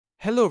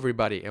Hello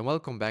everybody and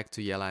welcome back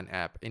to Yalan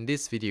app. In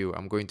this video,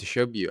 I'm going to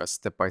show you a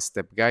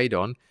step-by-step guide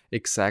on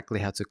exactly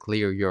how to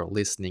clear your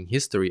listening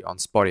history on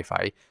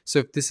Spotify. So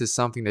if this is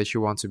something that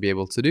you want to be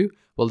able to do,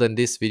 well then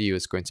this video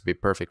is going to be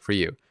perfect for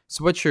you.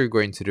 So what you're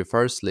going to do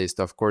first is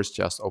of course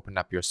just open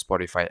up your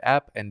Spotify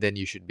app and then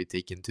you should be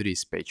taken to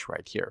this page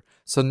right here.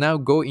 So now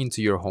go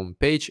into your home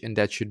page and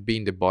that should be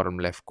in the bottom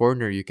left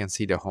corner. You can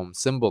see the home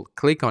symbol,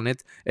 click on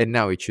it and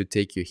now it should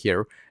take you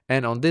here.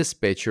 And on this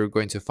page, you're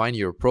going to find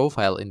your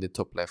profile in the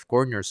top left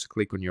corner. So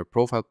click on your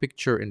profile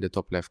picture in the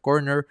top left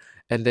corner,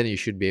 and then you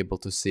should be able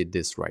to see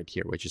this right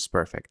here, which is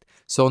perfect.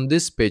 So on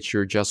this page,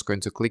 you're just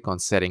going to click on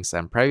settings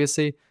and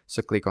privacy.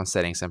 So click on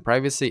settings and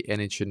privacy, and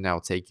it should now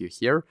take you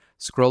here.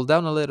 Scroll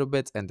down a little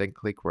bit and then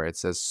click where it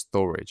says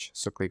storage.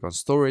 So click on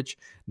storage.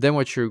 Then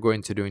what you're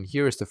going to do in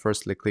here is to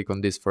firstly click on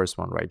this first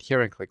one right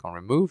here and click on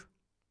remove.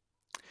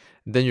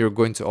 Then you're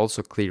going to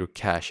also clear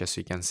cache, as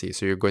you can see.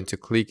 So you're going to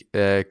click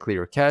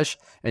clear cache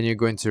and you're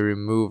going to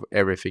remove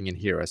everything in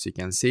here, as you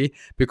can see,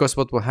 because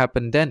what will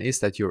happen then is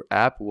that your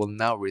app will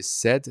now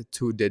reset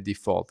to the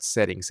default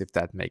settings, if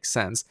that makes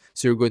sense.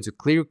 So you're going to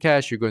clear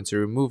cache, you're going to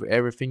remove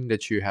everything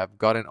that you have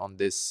gotten on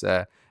this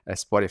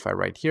Spotify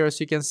right here, as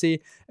you can see.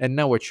 And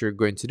now what you're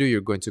going to do,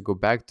 you're going to go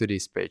back to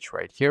this page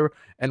right here.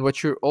 And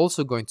what you're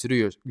also going to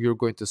do is you're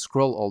going to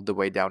scroll all the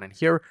way down in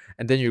here,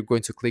 and then you're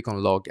going to click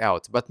on log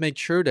out. But make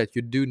sure that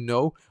you do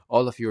know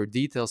all of your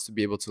details to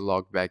be able to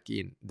log back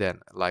in then,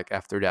 like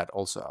after that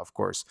also, of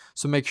course.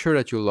 So make sure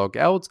that you log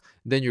out,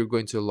 then you're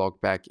going to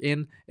log back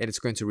in, and it's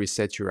going to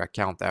reset your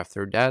account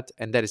after that.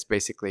 And that is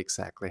basically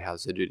exactly how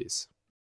to do this.